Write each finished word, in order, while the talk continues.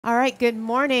All right, good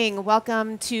morning.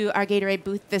 Welcome to our Gatorade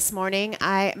booth this morning.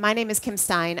 My name is Kim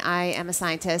Stein. I am a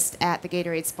scientist at the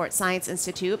Gatorade Sports Science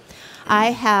Institute.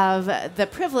 I have the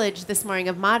privilege this morning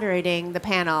of moderating the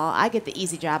panel. I get the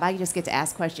easy job. I just get to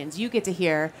ask questions. You get to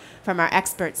hear from our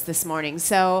experts this morning.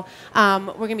 So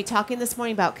we're going to be talking this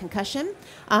morning about concussion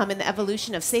and the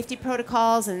evolution of safety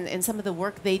protocols and some of the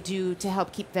work they do to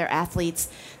help keep their athletes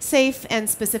safe, and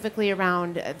specifically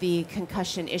around the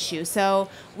concussion issue. So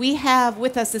we have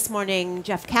with us this morning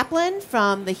Jeff Kaplan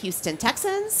from the Houston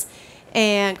Texans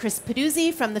and Chris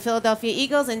Peduzzi from the Philadelphia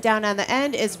Eagles, and down on the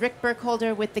end is Rick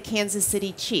Burkholder with the Kansas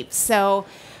City Chiefs. So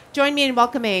join me in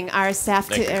welcoming our staff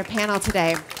to our panel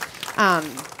today.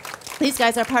 These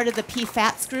guys are part of the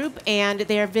PFATS group, and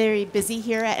they are very busy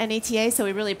here at NATA, so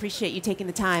we really appreciate you taking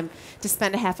the time to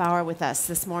spend a half hour with us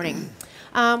this morning.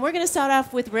 We're going to start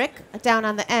off with Rick down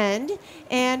on the end.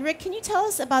 And Rick, can you tell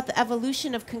us about the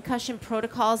evolution of concussion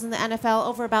protocols in the NFL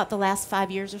over about the last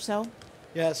 5 years or so?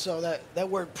 Yeah, so that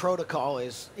word protocol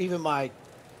is, even my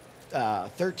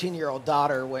 13-year-old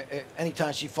daughter,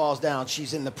 anytime she falls down,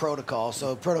 she's in the protocol.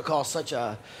 So protocol is such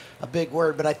a big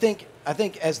word. But I think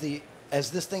as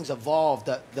this thing's evolved,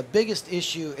 the biggest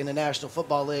issue in the National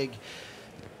Football League,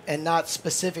 and not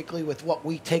specifically with what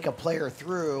we take a player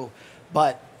through,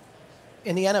 but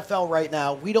in the NFL right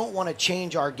now, we don't want to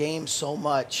change our game so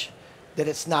much that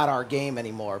it's not our game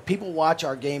anymore. People watch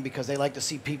our game because they like to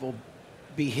see people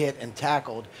be hit and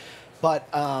tackled. But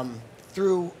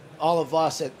through all of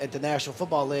us at the National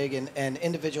Football League and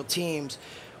individual teams,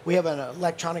 we have an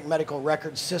electronic medical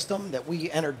record system that we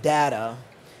enter data.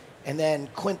 And then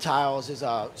Quintiles is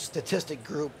a statistic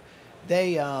group.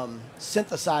 They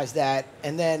synthesize that,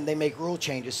 and then they make rule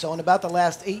changes. So in about the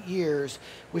last 8 years,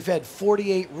 we've had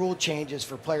 48 rule changes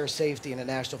for player safety in the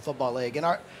National Football League. And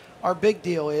our big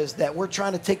deal is that we're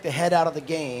trying to take the head out of the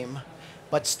game,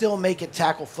 but still make it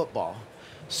tackle football.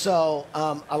 So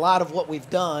a lot of what we've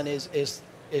done is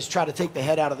try to take the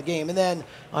head out of the game. And then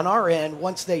on our end,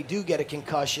 once they do get a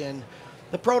concussion,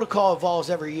 the protocol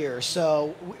evolves every year.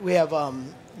 So we have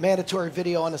mandatory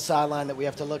video on the sideline that we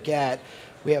have to look at.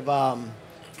 We have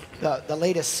the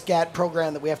latest SCAT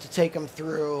program that we have to take them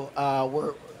through.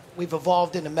 We've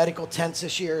evolved into medical tents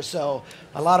this year, so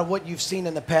a lot of what you've seen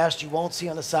in the past you won't see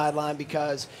on the sideline,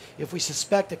 because if we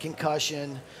suspect a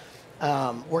concussion,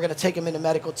 we're going to take them in the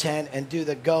medical tent and do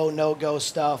the go, no-go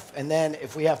stuff. And then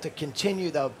if we have to continue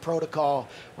the protocol,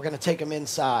 we're going to take them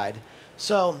inside.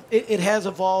 So it has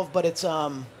evolved, but it's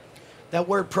that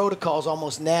word protocol is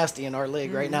almost nasty in our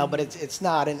league right now, but it's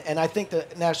not. And I think the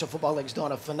National Football League is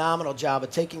doing a phenomenal job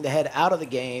of taking the head out of the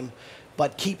game,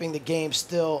 but keeping the game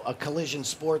still a collision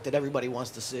sport that everybody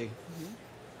wants to see.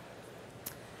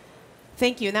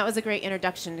 Thank you, and that was a great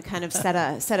introduction to kind of set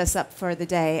us up for the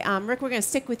day. Rick, we're going to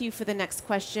stick with you for the next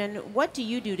question. What do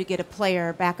you do to get a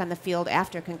player back on the field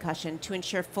after concussion to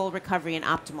ensure full recovery and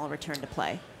optimal return to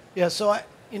play? Yeah, so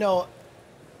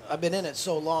I've been in it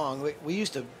so long. We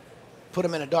used to put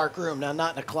them in a dark room. Now,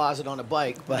 not in a closet on a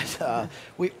bike, but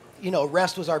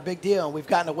rest was our big deal, and we've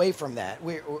gotten away from that.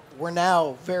 We're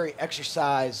now very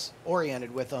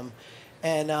exercise-oriented with them,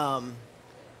 and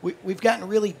we've gotten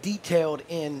really detailed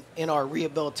in our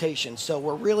rehabilitation. So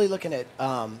we're really looking at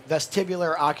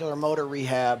vestibular, ocular, motor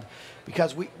rehab,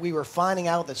 because we were finding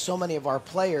out that so many of our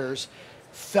players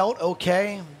felt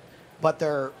okay, but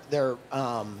their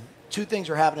two things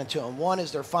were happening to them. One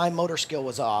is their fine motor skill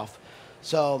was off.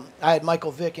 So I had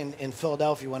Michael Vick in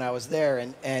Philadelphia when I was there,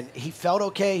 and he felt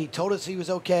okay. He told us he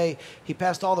was okay. He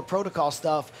passed all the protocol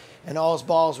stuff, and all his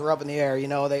balls were up in the air.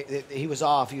 He was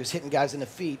off. He was hitting guys in the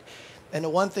feet. And the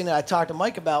one thing that I talked to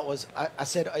Mike about was I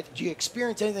said, do you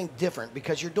experience anything different?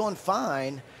 Because you're doing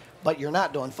fine, but you're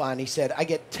not doing fine. He said, I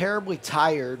get terribly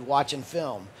tired watching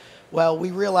film. Well, we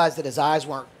realized that his eyes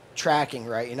weren't tracking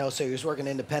right, so he was working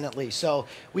independently. So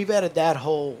we've added that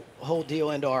whole deal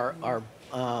into our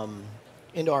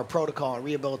protocol and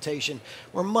rehabilitation.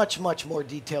 We're much, much more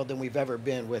detailed than we've ever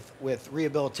been with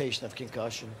rehabilitation of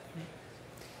concussion.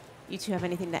 You two have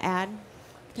anything to add?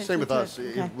 Same with us.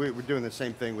 Okay. We're doing the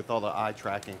same thing with all the eye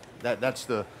tracking.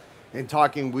 In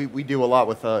talking, we do a lot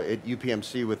with at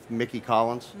UPMC with Mickey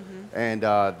Collins, and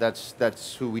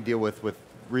that's who we deal with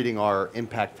reading our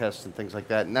impact tests and things like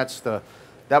that. And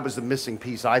that was the missing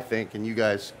piece, I think, and you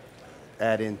guys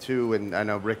add in too, and I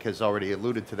know Rick has already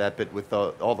alluded to that, but with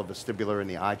all the vestibular and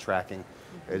the eye tracking,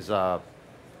 is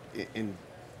in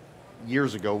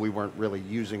years ago we weren't really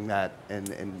using that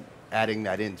and adding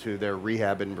that into their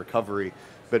rehab and recovery,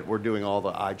 but we're doing all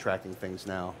the eye tracking things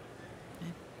now.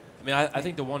 I mean, I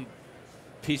think the one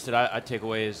piece that I take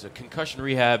away is concussion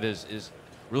rehab is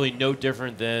really no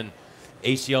different than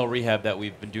ACL rehab that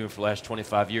we've been doing for the last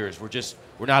 25 years.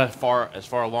 We're not as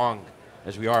far along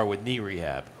as we are with knee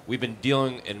rehab. We've been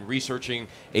dealing and researching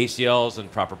ACLs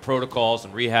and proper protocols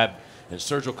and rehab and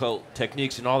surgical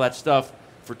techniques and all that stuff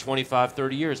for 25,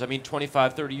 30 years. I mean,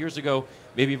 25, 30 years ago,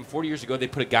 maybe even 40 years ago, they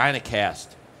put a guy in a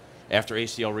cast after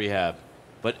ACL rehab.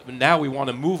 But now we want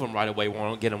to move them right away. We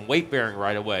want to get them weight bearing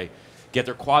right away, get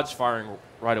their quads firing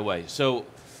right away. So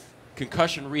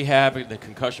concussion rehab and the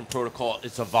concussion protocol,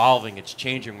 it's evolving, it's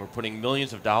changing. We're putting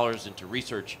millions of dollars into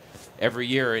research every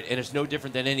year, and it's no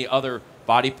different than any other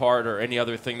body part or any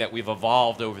other thing that we've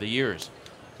evolved over the years.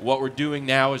 What we're doing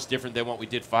now is different than what we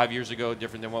did 5 years ago,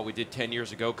 different than what we did 10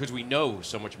 years ago, because we know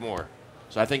so much more.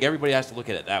 So I think everybody has to look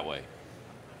at it that way.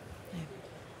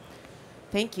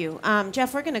 Thank you.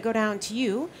 Jeff, we're going to go down to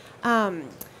you.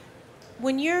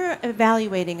 When you're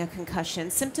evaluating a concussion,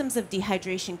 symptoms of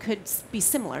dehydration could be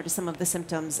similar to some of the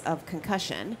symptoms of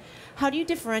concussion. How do you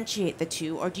differentiate the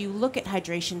two, or do you look at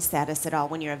hydration status at all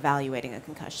when you're evaluating a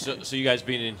concussion? So you guys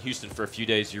being in Houston for a few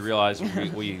days, you realize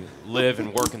we live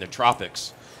and work in the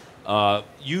tropics.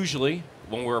 Usually,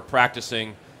 when we're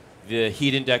practicing, the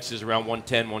heat index is around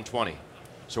 110, 120.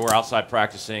 So we're outside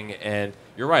practicing, and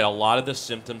you're right, a lot of the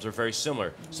symptoms are very similar.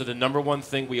 Mm-hmm. So the number one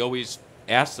thing we always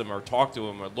ask them or talk to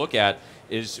them or look at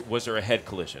is, was there a head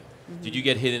collision? Mm-hmm. Did you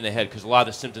get hit in the head? Because a lot of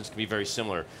the symptoms can be very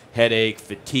similar. Headache,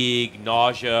 fatigue,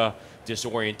 nausea,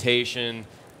 disorientation,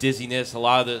 dizziness, a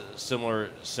lot of the similar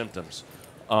symptoms.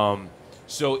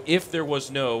 So if there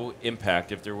was no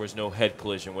impact, if there was no head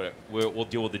collision, we'll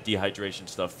deal with the dehydration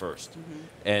stuff first. Mm-hmm.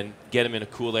 And get them in a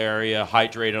cool area,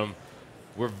 hydrate them.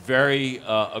 We're very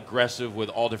aggressive with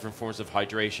all different forms of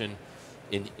hydration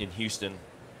in Houston,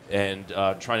 and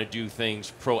trying to do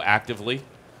things proactively,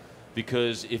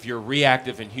 because if you're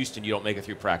reactive in Houston, you don't make it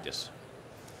through practice.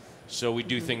 So we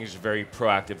do things very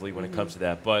proactively when it comes to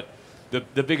that. But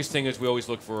the biggest thing is we always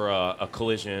look for a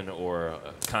collision or a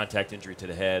contact injury to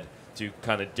the head to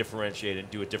kind of differentiate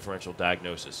and do a differential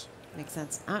diagnosis. Makes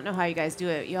sense. I don't know how you guys do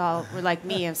it. You all were like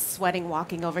me, of sweating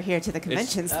walking over here to the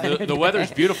convention center. The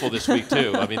weather's beautiful this week,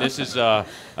 too. I mean, this is a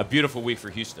beautiful week for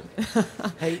Houston.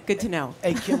 Hey, good to know.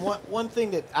 Hey, Kim, one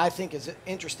thing that I think is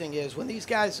interesting is when these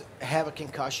guys have a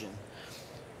concussion,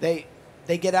 they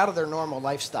get out of their normal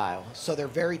lifestyle. So they're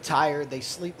very tired. They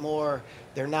sleep more.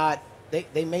 They're not.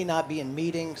 They may not be in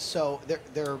meetings. So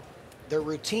their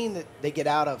routine that they get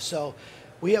out of. So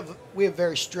we have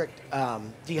very strict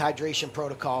dehydration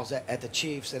protocols at the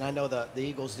Chiefs, and I know the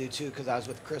Eagles do too, because I was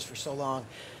with Chris for so long.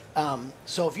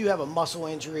 So if you have a muscle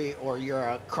injury or you're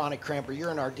a chronic cramper, you're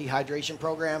in our dehydration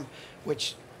program,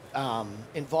 which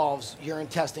involves urine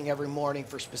testing every morning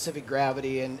for specific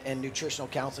gravity and nutritional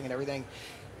counseling and everything.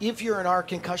 If you're in our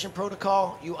concussion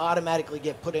protocol, you automatically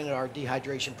get put into our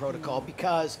dehydration protocol,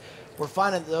 because we're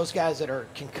finding that those guys that are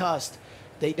concussed,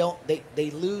 they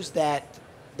lose that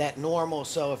normal.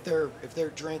 So if they're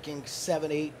drinking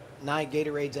 7, 8, 9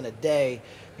 Gatorades in a day,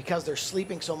 because they're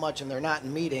sleeping so much and they're not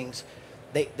in meetings,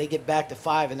 they get back to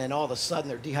 5, and then all of a sudden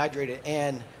they're dehydrated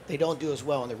and they don't do as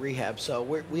well in the rehab. So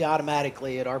we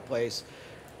automatically at our place,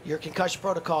 your concussion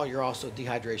protocol, you're also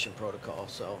dehydration protocol.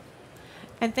 So.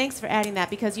 And thanks for adding that,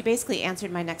 because you basically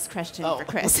answered my next question for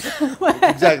Chris.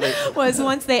 Exactly. Was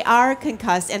once they are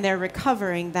concussed and they're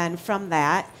recovering then from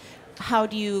that, how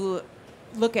do you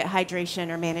look at hydration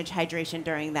or manage hydration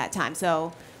during that time?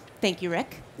 So thank you,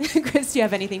 Rick. Chris, do you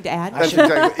have anything to add? That's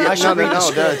exactly,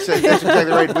 that's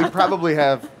exactly right. We probably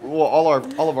have, well,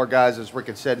 all of our guys, as Rick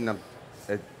had said, and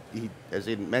as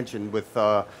he mentioned, with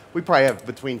we probably have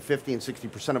between 50 and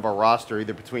 60% of our roster,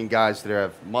 either between guys that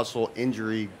have muscle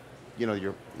injury,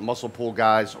 your muscle pull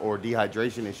guys, or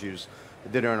dehydration issues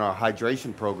that are in our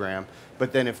hydration program.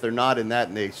 But then if they're not in that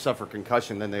and they suffer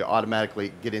concussion, then they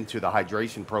automatically get into the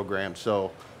hydration program.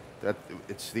 So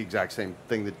it's the exact same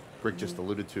thing that Rick just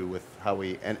alluded to, with how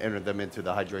we enter them into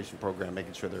the hydration program,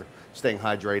 making sure they're staying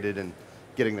hydrated and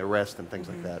getting their rest and things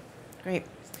like that. Great.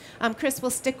 Chris, we'll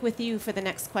stick with you for the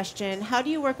next question. How do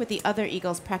you work with the other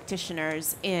Eagles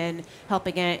practitioners in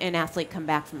helping an athlete come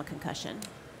back from a concussion?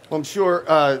 Well, I'm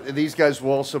sure these guys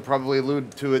will also probably allude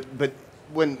to it, but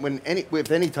with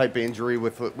any type of injury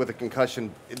with a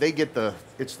concussion, they get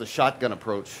it's the shotgun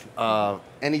approach,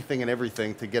 anything and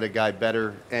everything to get a guy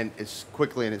better and as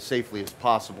quickly and as safely as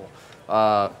possible.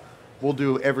 We'll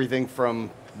do everything from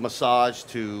massage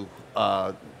to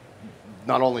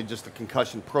not only just the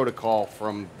concussion protocol,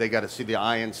 from they got to see the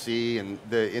INC and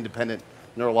the independent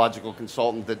neurological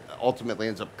consultant that ultimately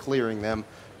ends up clearing them,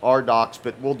 our docs,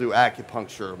 but we'll do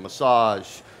acupuncture,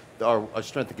 massage, our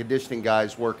strength and conditioning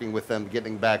guys working with them,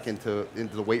 getting back into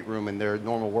the weight room and their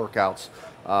normal workouts.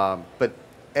 But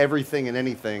everything and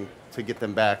anything to get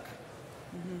them back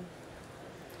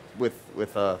with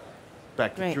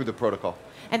back through the protocol.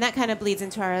 And that kind of bleeds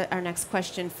into our next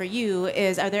question for you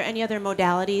is, are there any other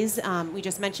modalities? We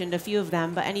just mentioned a few of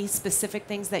them, but any specific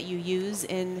things that you use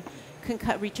in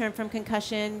return from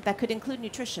concussion that could include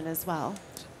nutrition as well?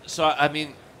 So, I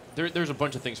mean, there's a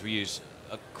bunch of things we use.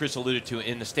 Chris alluded to,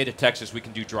 in the state of Texas, we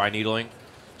can do dry needling.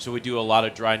 So we do a lot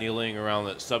of dry needling around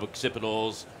the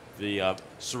suboccipitals, the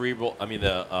cervical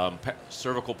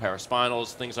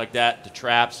paraspinals, things like that, the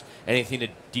traps, anything to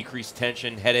decrease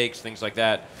tension, headaches, things like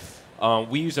that.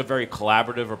 We use a very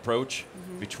collaborative approach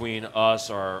between us,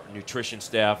 our nutrition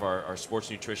staff, our sports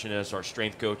nutritionists, our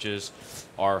strength coaches,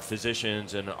 our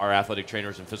physicians, and our athletic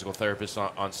trainers and physical therapists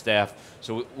on staff.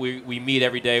 So we meet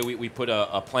every day. We put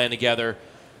a plan together.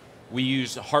 We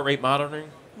use heart rate monitoring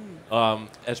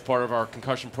as part of our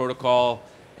concussion protocol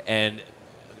and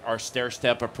our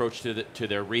stair-step approach to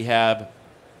their rehab.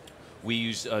 We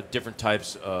use different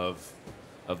types of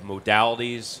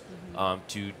modalities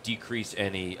to decrease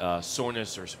any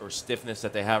soreness or stiffness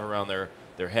that they have around their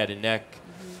head and neck.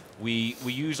 We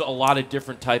use a lot of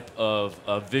different type of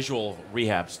visual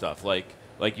rehab stuff, like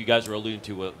you guys are alluding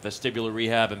to, vestibular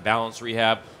rehab and balance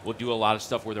rehab. We'll do a lot of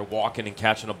stuff where they're walking and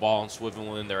catching a ball and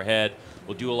swiveling their head.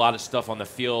 We'll do a lot of stuff on the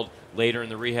field later in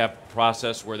the rehab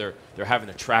process where they're having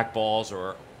to track balls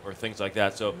or things like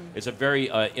that. So it's a very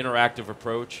interactive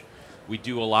approach. We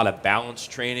do a lot of balance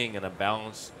training and a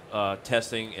balance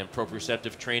testing and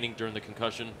proprioceptive training during the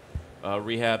concussion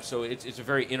rehab. So it's a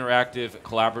very interactive,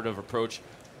 collaborative approach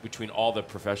between all the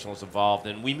professionals involved.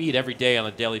 And we meet every day on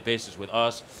a daily basis with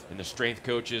us and the strength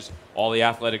coaches, all the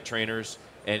athletic trainers,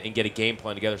 and get a game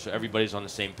plan together so everybody's on the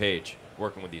same page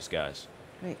working with these guys.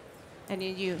 Great. And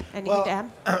anything Well, to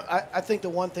add? I think the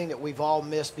one thing that we've all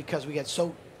missed because we get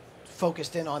so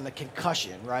focused in on the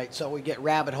concussion, right? So we get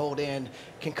rabbit holed in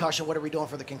concussion. What are we doing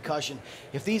for the concussion?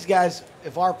 If these guys,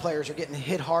 if our players are getting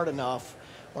hit hard enough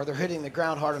or they're hitting the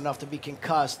ground hard enough to be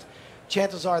concussed,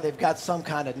 chances are they've got some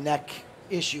kind of neck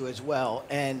issue as well.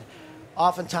 And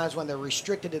oftentimes when they're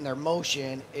restricted in their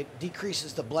motion, it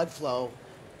decreases the blood flow.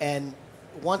 And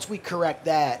once we correct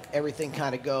that, everything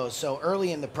kind of goes. So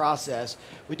early in the process,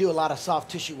 we do a lot of soft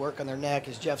tissue work on their neck.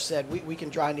 As Jeff said, we can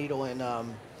dry needle in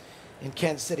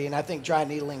Kansas City, and I think dry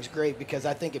needling is great because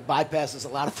I think it bypasses a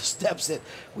lot of the steps that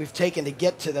we've taken to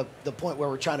get to the point where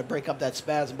we're trying to break up that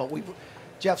spasm. But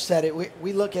Jeff said it.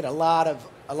 We look at a lot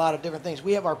of different things.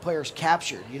 We have our players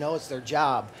captured. You know, it's their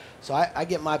job. So I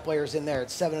get my players in there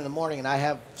at 7 in the morning, and I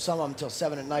have some of them until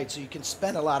 7 at night. So you can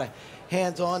spend a lot of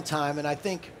hands-on time, and I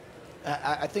think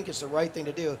it's the right thing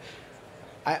to do.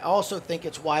 I also think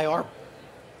it's why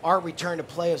our return to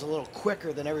play is a little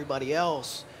quicker than everybody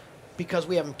else because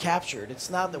we have them captured. It's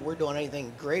not that we're doing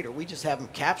anything greater. We just have them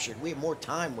captured. We have more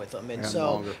time with them. And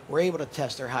so longer. We're able to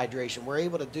test their hydration. We're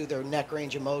able to do their neck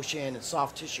range of motion and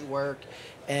soft tissue work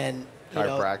and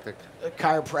chiropractic,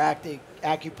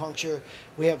 acupuncture.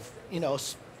 We have,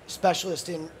 specialists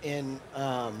in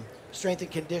strength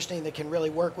and conditioning that can really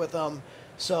work with them.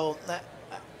 So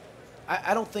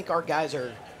I don't think our guys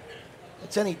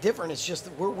it's any different. It's just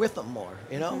that we're with them more,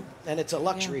 and it's a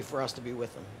luxury for us to be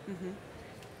with them.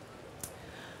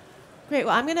 Great.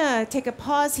 Well, I'm going to take a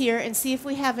pause here and see if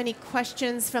we have any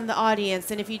questions from the audience.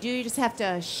 And if you do, you just have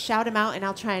to shout them out, and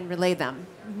I'll try and relay them.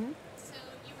 So you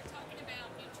were talking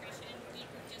about nutrition.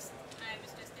 I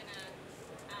was just in a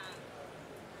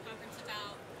conference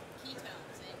about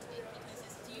ketones and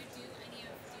ketosis. Do you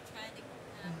try the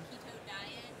keto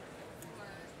diet for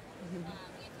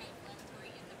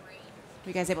anti-inflammatory in the brain? Are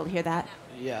you guys able to hear that?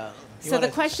 Yeah. So the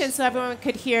question, so everyone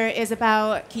could hear, is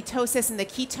about ketosis and the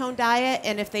ketone diet,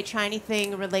 and if they try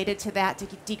anything related to that to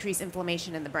decrease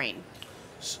inflammation in the brain.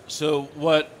 So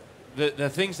what the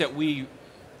things that we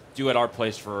do at our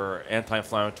place for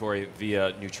anti-inflammatory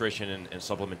via nutrition and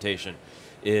supplementation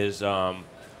is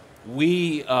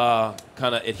we kind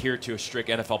of adhere to a strict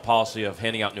NFL policy of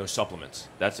handing out no supplements.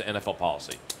 That's the NFL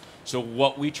policy. So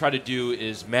what we try to do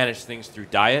is manage things through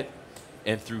diet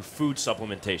and through food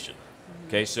supplementation.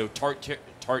 Okay, so tart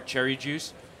cherry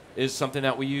juice is something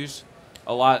that we use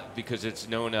a lot because it's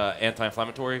known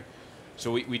anti-inflammatory.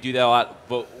 So we do that a lot.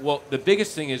 But the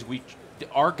biggest thing is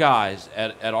our guys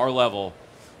at our level,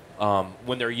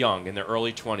 when they're young, in their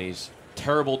early 20s,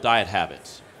 terrible diet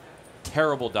habits.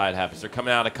 They're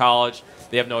coming out of college.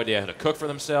 They have no idea how to cook for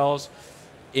themselves.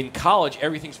 In college,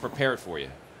 everything's prepared for you.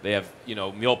 They have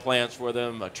meal plans for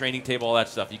them, a training table, all that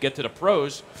stuff. You get to the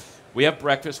pros. We have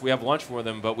breakfast, we have lunch for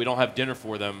them, but we don't have dinner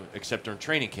for them except during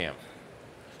training camp.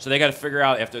 So they got to figure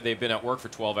out after they've been at work for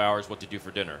 12 hours what to do for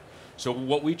dinner. So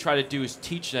what we try to do is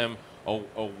teach them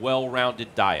a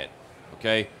well-rounded diet,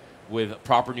 okay? with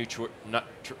proper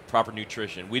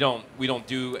nutrition. We don't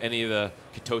do any of the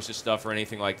ketosis stuff or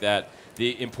anything like that.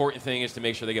 The important thing is to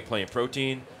make sure they get plenty of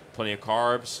protein, plenty of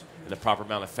carbs, and the proper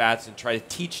amount of fats, and try to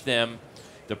teach them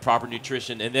the proper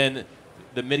nutrition. And then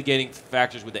the mitigating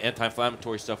factors with the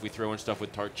anti-inflammatory stuff, we throw in stuff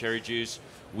with tart cherry juice.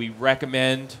 We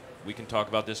recommend, we can talk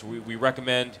about this, we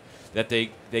recommend that they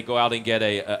go out and get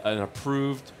an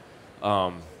approved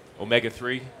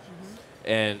omega-3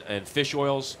 and fish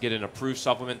oils, get an approved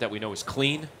supplement that we know is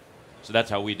clean. So that's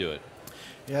how we do it.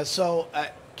 Yeah, so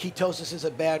ketosis is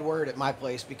a bad word at my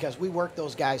place because we work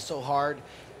those guys so hard.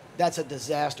 That's a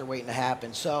disaster waiting to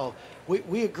happen. So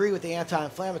we agree with the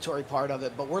anti-inflammatory part of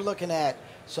it, but we're looking at,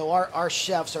 so our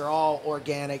chefs are all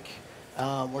organic.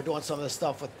 We're doing some of the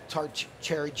stuff with tart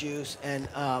cherry juice, and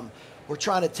we're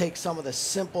trying to take some of the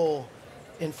simple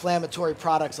inflammatory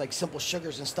products like simple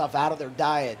sugars and stuff out of their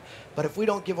diet. But if we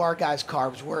don't give our guys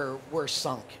carbs, we're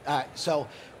sunk. So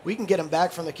we can get them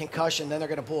back from the concussion, then they're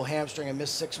going to pull a hamstring and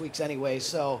miss 6 weeks anyway.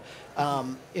 So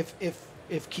if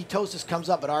ketosis comes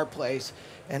up at our place,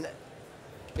 and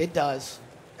it does,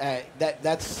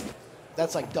 that's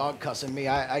like dog cussing me.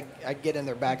 I get in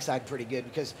their backside pretty good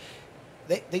because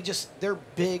they're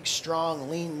big, strong,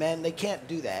 lean men. They can't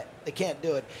do that. They can't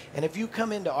do it. And if you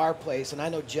come into our place, and I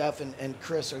know Jeff and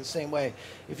Chris are the same way,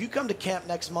 if you come to camp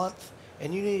next month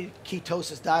and you need a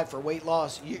ketosis diet for weight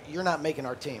loss, you're not making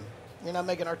our team. You're not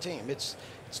making our team. It's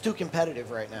too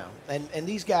competitive right now. And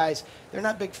these guys, they're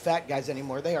not big fat guys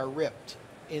anymore. They are ripped,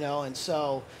 and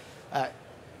so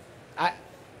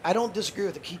I don't disagree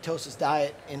with the ketosis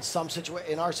diet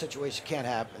in our situation. Can't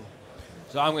happen.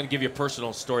 So I'm going to give you a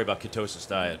personal story about ketosis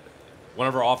diet. One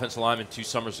of our offensive linemen 2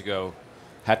 summers ago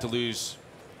had to lose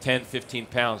 10, 15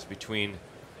 pounds between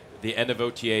the end of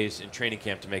OTAs and training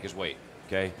camp to make his weight.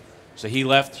 Okay, so he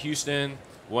left Houston,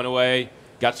 went away,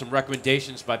 got some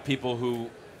recommendations by people who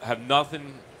have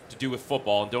nothing to do with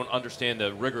football and don't understand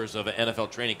the rigors of an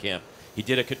NFL training camp. He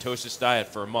did a ketosis diet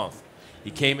for a month.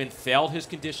 He came in, failed his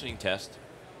conditioning test.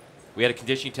 We had a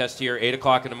conditioning test here, 8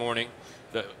 o'clock in the morning.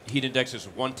 The heat index was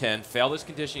 110, failed his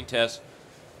conditioning test,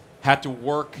 had to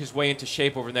work his way into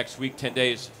shape over the next week, 10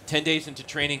 days. 10 days into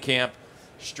training camp,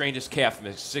 strained his calf,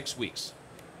 missed 6 weeks.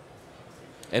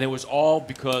 And it was all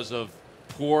because of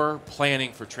poor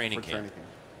planning for training camp.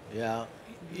 Yeah.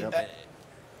 Yep.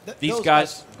 These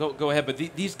guys, go ahead, but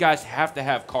these guys have to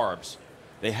have carbs.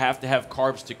 They have to have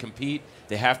carbs to compete.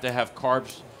 They have to have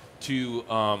carbs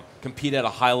to compete at a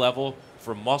high level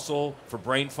for muscle, for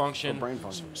brain function.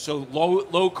 So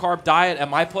low carb diet at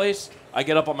my place, I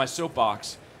get up on my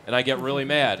soapbox and I get really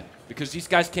mad because these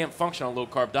guys can't function on low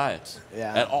carb diets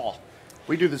at all.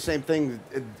 We do the same thing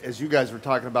as you guys were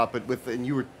talking about, but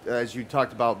as you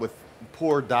talked about with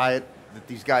poor diet that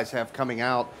these guys have coming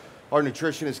out. Our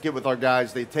nutritionists get with our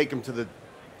guys. They take them to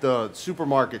the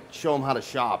supermarket, show them how to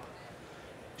shop,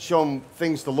 show them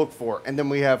things to look for, and then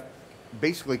we have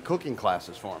basically cooking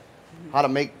classes for them. How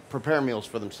to prepare meals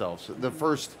for themselves.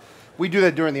 We do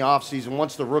that during the off season.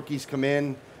 Once the rookies come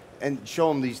in and show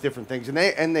them these different things, and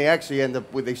they actually end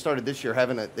up they started this year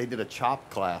they did a chop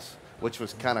class, which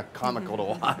was kind of comical to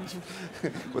watch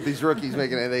with these rookies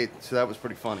making it. So that was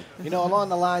pretty funny. Along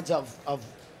the lines of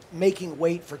making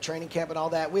weight for training camp and all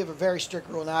that, we have a very strict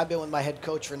rule. Now I've been with my head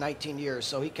coach for 19 years,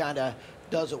 so he kind of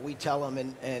does what we tell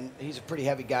him, and he's a pretty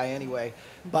heavy guy anyway.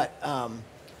 But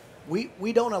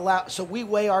we don't allow, so we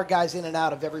weigh our guys in and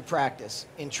out of every practice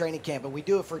in training camp, and we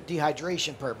do it for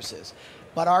dehydration purposes.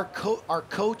 But our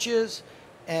coaches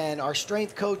and our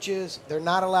strength coaches, they're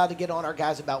not allowed to get on our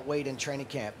guys about weight in training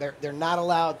camp. They're not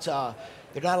allowed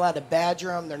to badger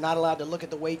them. They're not allowed to look at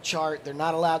the weight chart. They're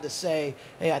not allowed to say,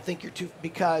 hey, I think you're too,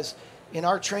 because in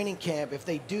our training camp, if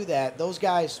they do that, those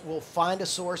guys will find a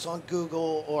source on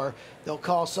Google or they'll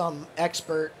call some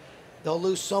expert. They'll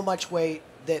lose so much weight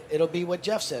that it'll be what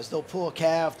Jeff says. They'll pull a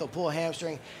calf, they'll pull a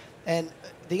hamstring. And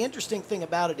the interesting thing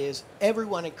about it is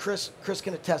everyone, and Chris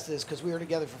can attest to this because we were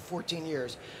together for 14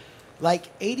 years,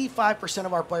 like 85%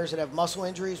 of our players that have muscle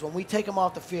injuries, when we take them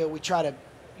off the field, we try to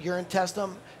urine test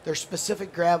them. Their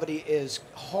specific gravity is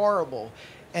horrible.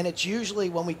 And it's usually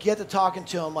when we get to talking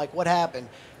to them, like, what happened?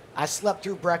 I slept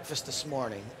through breakfast this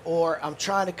morning, or I'm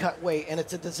trying to cut weight, and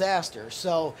it's a disaster.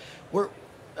 So we're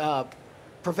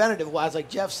preventative-wise, like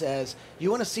Jeff says,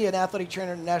 you want to see an athletic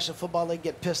trainer in the National Football League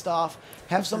get pissed off,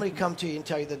 have somebody come to you and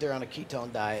tell you that they're on a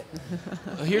ketone diet.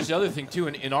 Here's the other thing, too.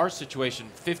 In our situation,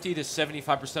 50 to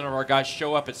 75% of our guys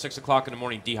show up at 6 o'clock in the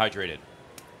morning dehydrated.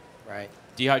 Right.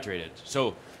 Dehydrated.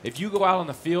 So if you go out on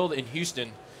the field in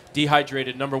Houston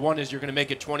dehydrated, number one is you're going to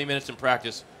make it 20 minutes in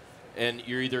practice, and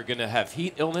you're either going to have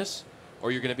heat illness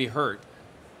or you're going to be hurt.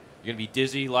 You're going to be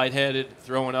dizzy, lightheaded,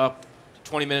 throwing up,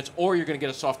 20 minutes, or you're going to get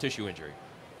a soft tissue injury.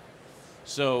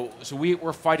 So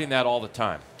we're fighting that all the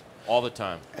time. All the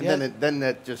time. And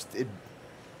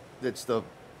it's the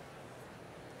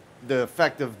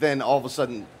effect of then all of a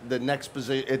sudden the next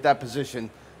position, at that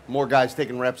position, more guys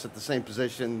taking reps at the same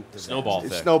position. Snowball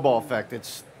effect. It's snowball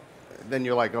effect. Then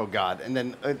you're like, oh God.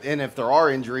 And if there are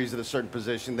injuries at a certain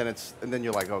position, then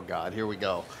you're like, oh God, here we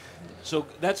go. So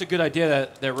that's a good idea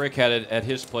that Rick had at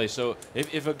his place. So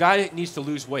if a guy needs to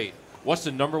lose weight, what's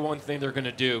the number one thing they're going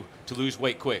to do to lose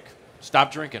weight quick?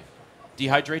 Stop drinking,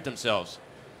 dehydrate themselves.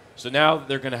 So now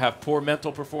they're going to have poor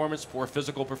mental performance, poor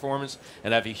physical performance,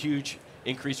 and have a huge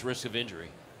increased risk of injury.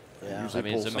 Yeah. I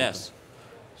mean, it's a mess.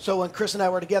 So when Chris and I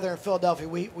were together in Philadelphia,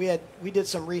 we did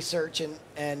some research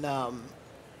and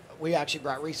we actually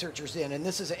brought researchers in. And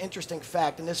this is an interesting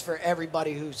fact, and this is for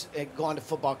everybody who's going to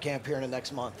football camp here in the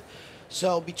next month.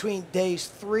 So between days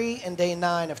 3 and day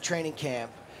 9 of training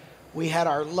camp, we had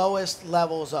our lowest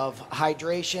levels of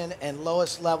hydration and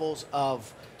lowest levels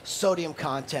of sodium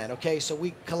content, okay? So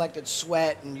we collected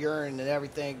sweat and urine and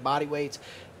everything, body weights.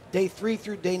 Day 3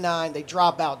 through day 9, they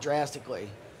drop out drastically.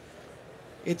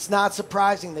 It's not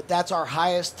surprising that that's our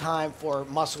highest time for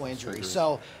muscle injuries.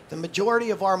 So the majority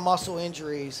of our muscle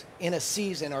injuries in a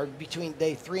season are between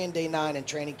day 3 and day 9 in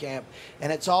training camp,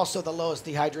 and it's also the lowest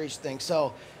dehydration thing.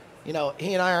 So, you know,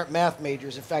 he and I aren't math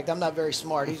majors. In fact, I'm not very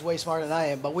smart. He's way smarter than I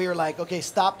am. But we were like, okay,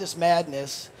 stop this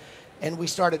madness. And we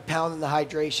started pounding the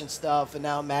hydration stuff. And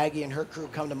now Maggie and her crew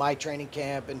come to my training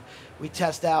camp, and we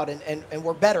test out, and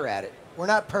we're better at it. We're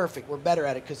not perfect. We're better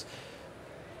at it because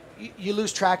you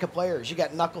lose track of players. You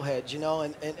got knuckleheads, you know,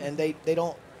 and they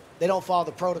don't follow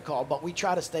the protocol. But we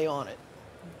try to stay on it.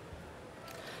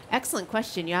 Excellent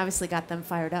question. You obviously got them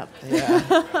fired up.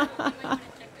 Yeah.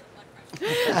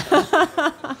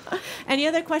 Any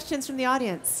other questions from the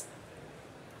audience?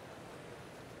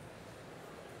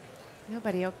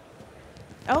 Nobody.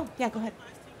 Oh, yeah, go ahead.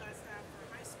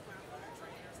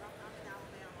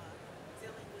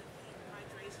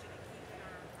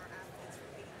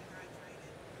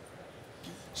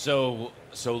 So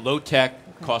low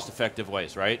tech, cost effective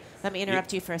ways, right? Let me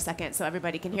interrupt you for a second so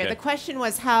everybody can hear. Okay. The question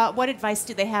was what advice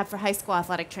do they have for high school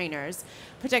athletic trainers?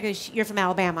 Particularly, you're from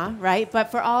Alabama, right?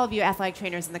 But for all of you athletic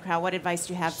trainers in the crowd, what advice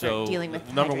do you have for dealing with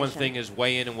the number hydration? one thing is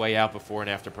weigh in and weigh out before and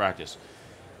after practice.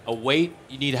 A weight,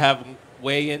 you need to have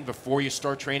weigh in before you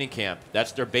start training camp.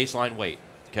 That's their baseline weight,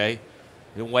 okay?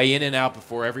 You weigh in and out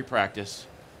before every practice.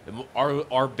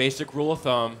 Our basic rule of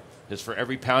thumb is for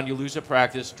every pound you lose at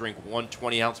practice, drink 1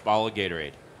 20-ounce bottle of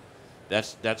Gatorade.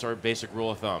 That's our basic rule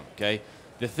of thumb, okay?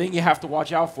 The thing you have to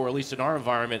watch out for, at least in our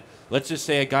environment, let's just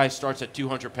say a guy starts at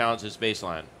 200 pounds as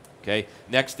baseline, okay?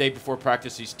 Next day before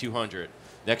practice, he's 200.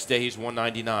 Next day, he's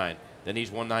 199. Then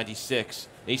he's 196.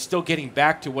 And he's still getting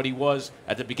back to what he was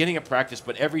at the beginning of practice,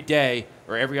 but every day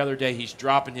or every other day, he's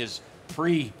dropping his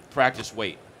pre-practice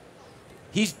weight.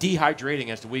 He's dehydrating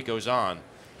as the week goes on.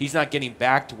 He's not getting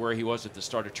back to where he was at the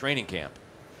start of training camp.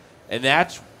 And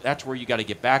that's where you got to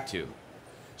get back to.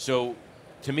 So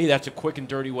to me, that's a quick and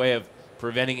dirty way of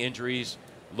preventing injuries,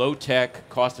 low-tech,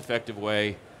 cost-effective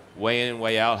way, weigh in and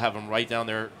weigh out, have them write down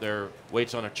their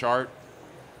weights on a chart.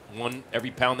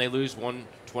 Every pound they lose, 1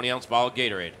 20-ounce bottle of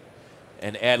Gatorade.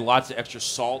 And add lots of extra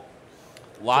salt,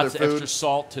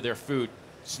 to their food.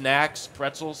 Snacks,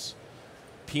 pretzels,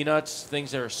 peanuts,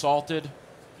 things that are salted.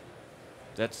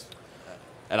 That's,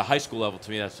 at a high school level,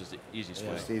 to me, that's just the easiest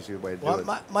way. It's the easiest way to do Well,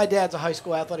 it. my dad's a high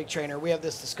school athletic trainer. We have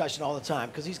this discussion all the time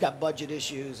because he's got budget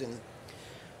issues. And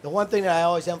the one thing that I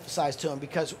always emphasize to him,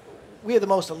 because we are the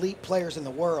most elite players in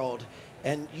the world,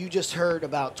 and you just heard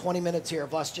about 20 minutes here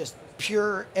of us just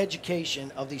pure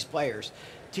education of these players.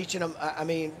 Teaching them, I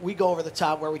mean, we go over the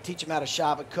top where we teach them how to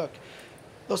shop and cook.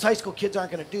 Those high school kids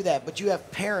aren't going to do that, but you have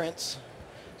parents,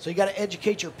 so you got to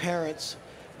educate your parents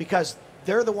because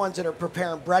they're the ones that are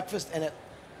preparing breakfast and at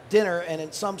dinner, and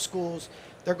in some schools,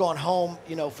 they're going home,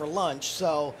 you know, for lunch.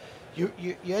 So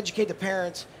you educate the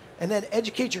parents and then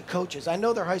educate your coaches. I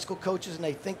know they're high school coaches and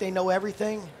they think they know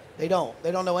everything. They don't.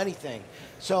 They don't know anything.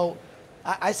 So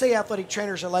I say athletic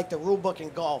trainers are like the rule book in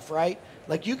golf, right?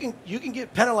 Like you can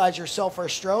penalize yourself for a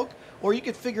stroke, or you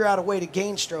could figure out a way to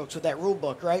gain strokes with that rule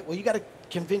book, right? Well, you got to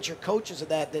convince your coaches of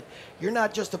that you're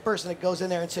not just a person that goes in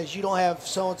there and says you don't have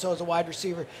so-and-so as a wide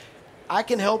receiver. I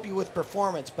can help you with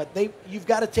performance, but you've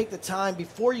got to take the time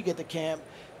before you get to camp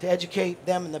to educate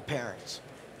them and the parents.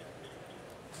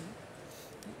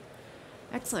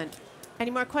 Excellent.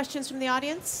 Any more questions from the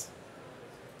audience?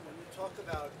 When you talk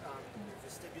about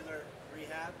vestibular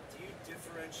rehab, do you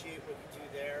differentiate what you do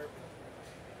there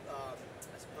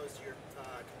as opposed to your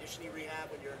conditioning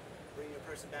rehab when you're bringing a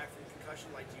person back from concussion?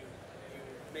 Like, do you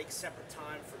make separate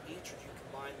time for each, or do you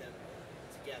combine them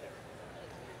together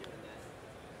when you're doing that?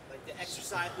 Like the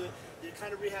exercise, the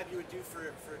kind of rehab you would do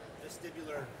for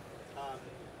vestibular,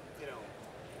 you know,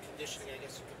 conditioning, I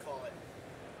guess you could call it.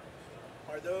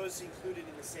 Are those included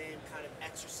in the same kind of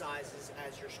exercises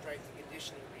as your strength and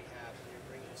conditioning rehab when you're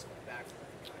bringing someone back from a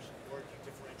concussion, or do you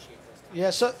differentiate those times? Yeah,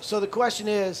 so the question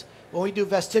is, when we do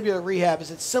vestibular rehab,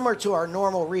 is it similar to our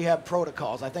normal rehab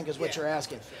protocols, I think is what you're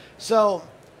asking. So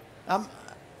I'm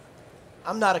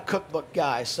not a cookbook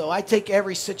guy, so I take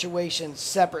every situation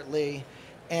separately,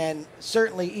 and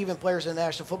certainly even players in the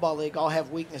National Football League all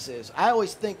have weaknesses. I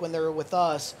always think when they're with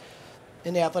us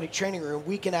in the athletic training room,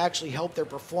 we can actually help their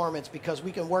performance because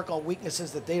we can work on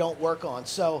weaknesses that they don't work on.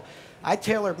 So I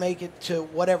tailor make it to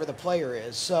whatever the player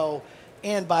is, so,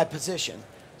 and by position.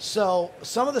 So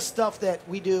some of the stuff that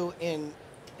we do in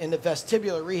the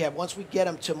vestibular rehab, once we get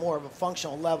them to more of a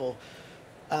functional level,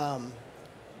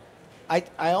 I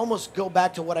almost go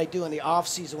back to what I do in the off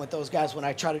season with those guys when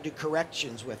I try to do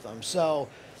corrections with them. So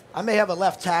I may have a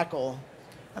left tackle.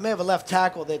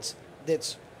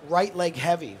 That's right leg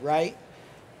heavy, right?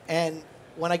 And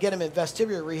when I get him in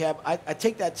vestibular rehab, I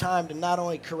take that time to not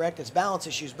only correct his balance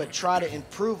issues, but try to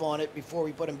improve on it before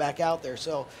we put him back out there.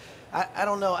 So I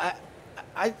don't know.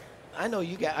 I know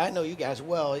you guys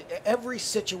well. Every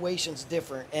situation's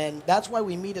different, and that's why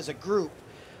we meet as a group.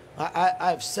 I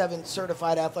have 7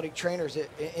 certified athletic trainers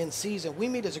in season. We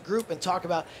meet as a group and talk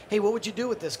about, hey, what would you do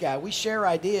with this guy? We share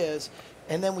ideas,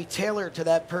 and then we tailor it to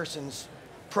that person's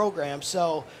program.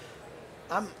 So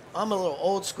I'm a little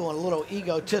old school and a little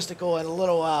egotistical and a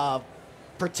little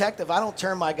protective. I don't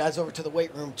turn my guys over to the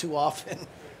weight room too often.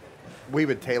 We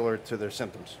would tailor it to their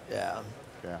symptoms. Yeah.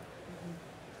 Yeah.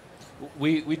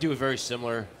 We do a very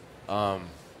similar.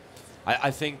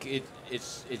 I think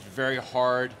it's very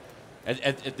hard.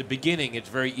 At the beginning, it's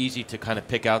very easy to kind of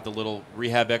pick out the little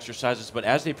rehab exercises, but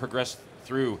as they progress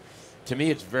through, to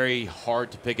me, it's very hard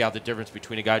to pick out the difference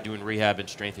between a guy doing rehab and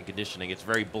strength and conditioning. It's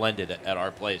very blended at our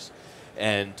place.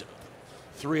 And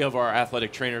 3 of our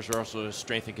athletic trainers are also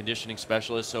strength and conditioning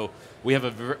specialists, so we have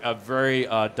a very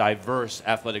diverse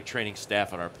athletic training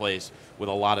staff at our place with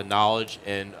a lot of knowledge,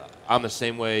 and I'm the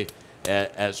same way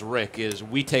as Rick. Is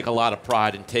we take a lot of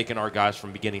pride in taking our guys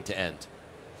from beginning to end.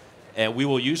 And we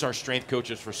will use our strength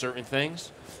coaches for certain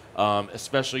things,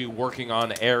 especially working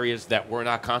on areas that we're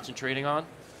not concentrating on.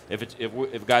 If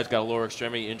a guy's got a lower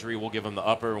extremity injury, we'll give him the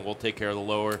upper and we'll take care of the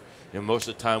lower. And most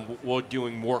of the time, we're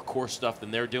doing more core stuff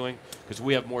than they're doing because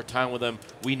we have more time with them.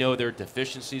 We know their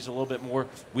deficiencies a little bit more.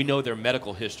 We know their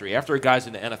medical history. After a guy's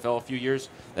in the NFL a few years,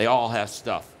 they all have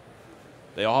stuff.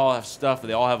 They all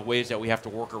have ways that we have to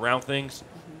work around things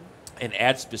and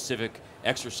add specific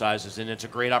exercises, and it's a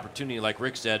great opportunity, like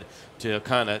Rick said, to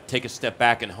kind of take a step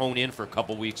back and hone in for a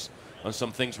couple weeks on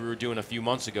some things we were doing a few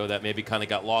months ago that maybe kind of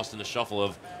got lost in the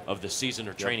shuffle of the season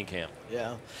or training camp.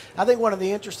 Yeah. I think one of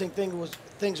the interesting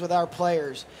things with our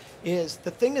players is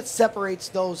the thing that separates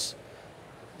those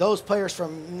players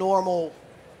from normal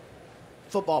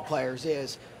football players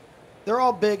is they're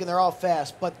all big and they're all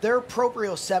fast, but their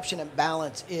proprioception and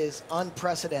balance is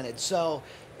unprecedented. So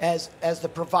as the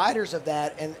providers of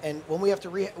that, and when we have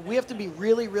to be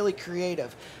really, really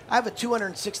creative. I have a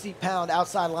 260-pound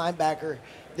outside linebacker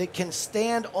that can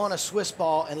stand on a Swiss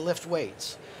ball and lift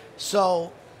weights.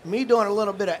 So me doing a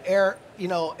little bit of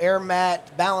air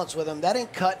mat balance with him, that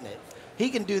ain't cutting it.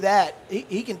 He can do that.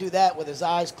 He can do that with his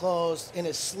eyes closed, in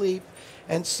his sleep.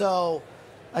 And so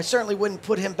I certainly wouldn't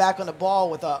put him back on the ball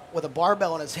with a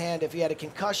barbell in his hand if he had a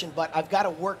concussion, but I've got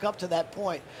to work up to that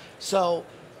point. So,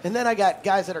 and then I got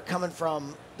guys that are coming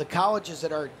from the colleges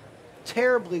that are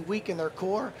terribly weak in their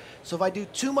core. So if I do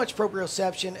too much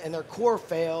proprioception and their core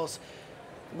fails,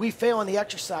 we fail in the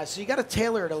exercise. So you got to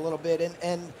tailor it a little bit.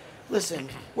 And listen,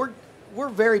 we're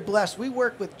very blessed. We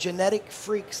work with genetic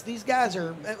freaks. These guys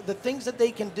are, the things that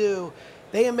they can do,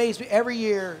 they amaze me. Every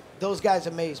year, those guys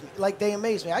amaze me. Like, they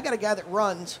amaze me. I got a guy that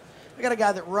runs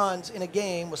in a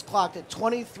game, was clocked at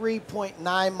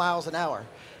 23.9 miles an hour.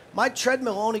 My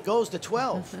treadmill only goes to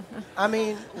 12. I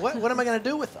mean, what am I going to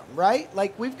do with them, right?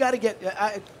 Like, we've got to get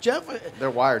Jeff. They're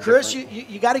wired. Chris,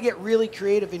 you got to get really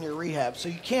creative in your rehab. So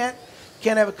you can't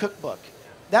have a cookbook.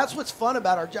 That's what's fun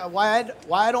about our job. Why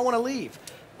I don't want to leave.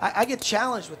 I get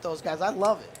challenged with those guys. I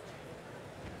love it.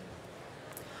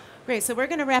 Great. So we're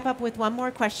going to wrap up with one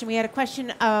more question. We had a question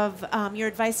of your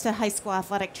advice to high school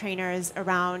athletic trainers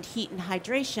around heat and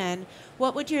hydration.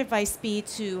 What would your advice be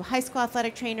to high school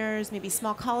athletic trainers, maybe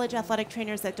small college athletic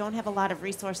trainers that don't have a lot of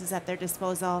resources at their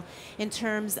disposal in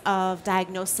terms of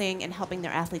diagnosing and helping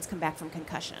their athletes come back from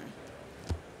concussion?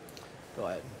 Go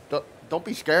ahead. Don't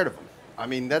be scared of them. I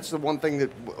mean, that's the one thing that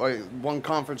one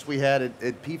conference we had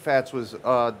at PFATS was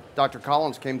Dr.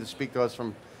 Collins came to speak to us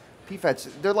from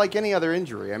PFATS. They're like any other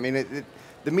injury. I mean,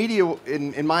 the media,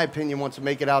 in my opinion, wants to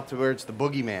make it out to where it's the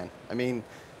boogeyman. I mean,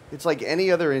 it's like any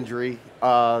other injury.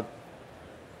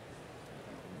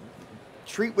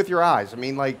 Treat with your eyes. I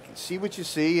mean, like, see what you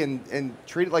see and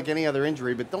treat it like any other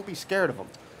injury, but don't be scared of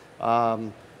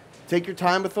them. Take your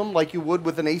time with them like you would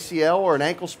with an ACL or an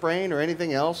ankle sprain or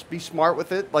anything else. Be smart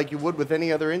with it like you would with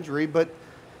any other injury, but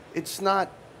it's not,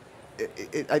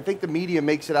 I think the media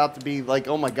makes it out to be like,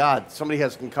 oh my God, somebody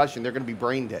has a concussion, they're going to be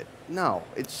brain dead. No,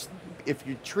 if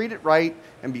you treat it right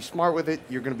and be smart with it,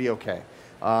 you're going to be okay.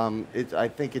 I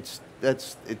think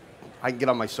I can get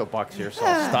on my soapbox here, so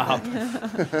I'll stop.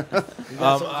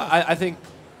 I think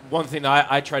one thing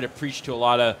I try to preach to a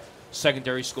lot of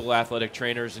secondary school athletic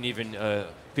trainers and even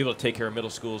people that take care of middle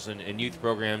schools and youth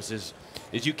programs is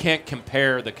you can't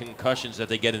compare the concussions that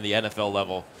they get in the NFL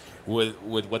level with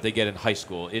what they get in high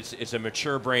school. It's a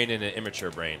mature brain and an immature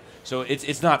brain. So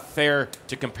it's not fair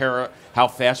to compare how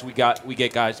fast we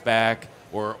get guys back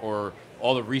or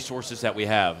all the resources that we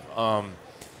have.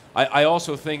 I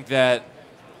also think that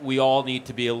we all need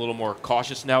to be a little more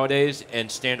cautious nowadays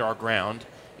and stand our ground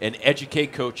and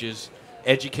educate coaches,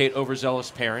 educate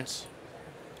overzealous parents,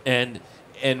 and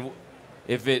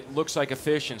if it looks like a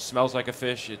fish and smells like a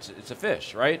fish, it's a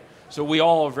fish, right? So we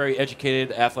all are very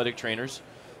educated athletic trainers.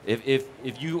 If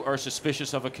you are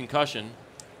suspicious of a concussion,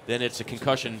 then it's a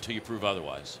concussion until you prove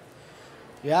otherwise.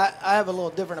 Yeah, I have a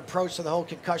little different approach to the whole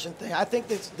concussion thing. I think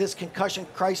this concussion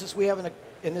crisis we have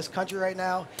in this country right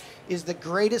now is the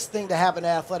greatest thing to happen to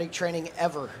athletic training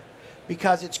ever,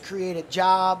 because it's created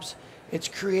jobs, it's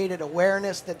created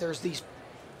awareness that there's these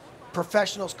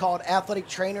professionals called athletic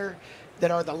trainer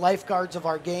that are the lifeguards of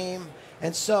our game.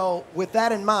 And so with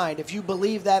that in mind, if you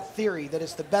believe that theory, that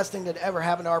it's the best thing that ever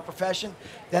happened to our profession,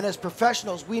 then as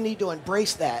professionals, we need to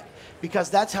embrace that, because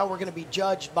that's how we're going to be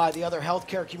judged by the other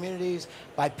healthcare communities,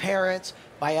 by parents,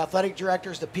 by athletic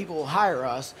directors, the people who hire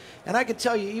us. And I can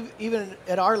tell you, even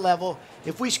at our level,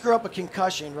 if we screw up a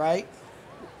concussion, right,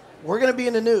 we're going to be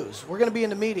in the news. We're going to be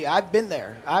in the media. I've been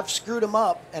there. I've screwed them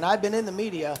up, and I've been in the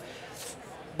media.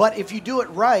 But if you do it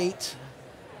right,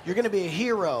 you're going to be a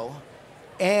hero,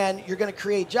 and you're going to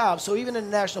create jobs. So even in the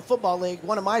National Football League,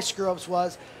 one of my screw-ups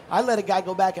was I let a guy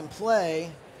go back and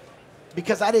play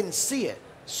because I didn't see it.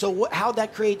 So how'd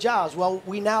that create jobs? Well,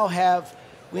 we now have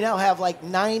like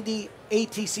 90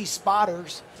 ATC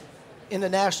spotters in the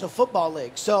National Football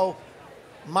League. So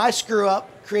my screw-up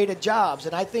created jobs.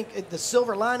 And I think the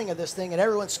silver lining of this thing, and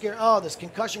everyone's scared, oh, this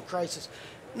concussion crisis.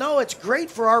 No, it's great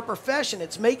for our profession.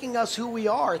 It's making us who we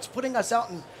are. It's putting us out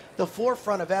in the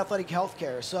forefront of athletic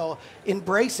healthcare. So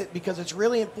embrace it, because it's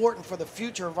really important for the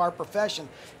future of our profession.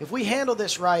 If we handle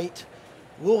this right,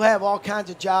 we'll have all kinds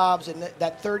of jobs, and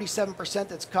that 37%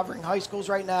 that's covering high schools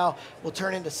right now will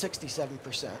turn into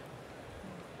 67%.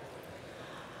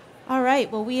 All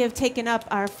right, well, we have taken up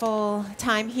our full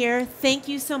time here. Thank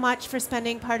you so much for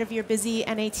spending part of your busy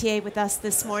NATA with us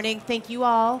this morning. Thank you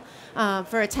all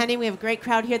for attending. We have a great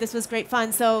crowd here. This was great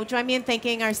fun. So join me in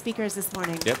thanking our speakers this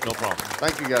morning. Yep, no problem.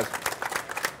 Thank you, guys.